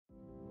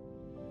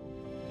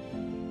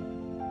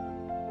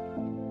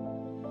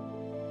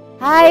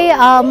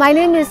Hi, my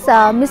name is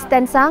Miss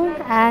Tensang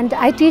and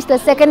I teach the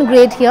second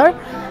grade here.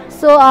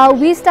 So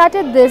we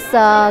started this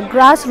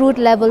grassroots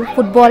level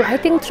football I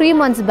think 3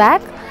 months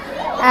back,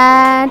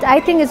 and I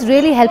think it's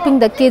really helping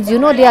the kids.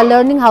 They are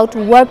learning how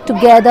to work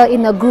together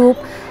in a group,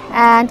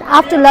 and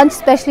after lunch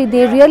especially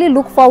they really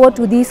look forward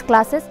to these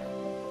classes.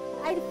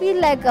 I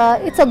feel like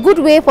it's a good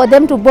way for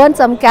them to burn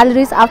some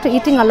calories after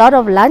eating a lot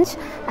of lunch,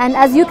 and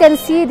as you can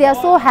see they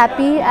are so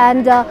happy,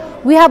 and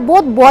we have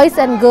both boys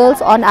and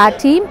girls on our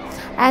team,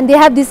 and they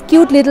have these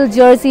cute little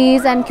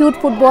jerseys and cute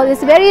football.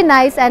 It's very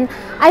nice, and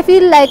I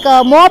feel like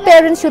more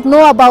parents should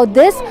know about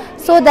this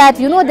so that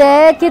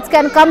their kids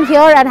can come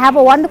here and have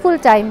a wonderful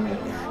time.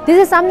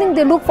 This is something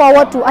they look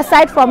forward to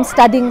aside from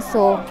studying.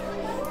 So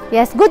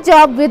yes, good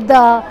job with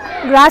the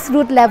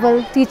grassroots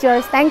level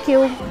teachers. Thank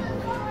you.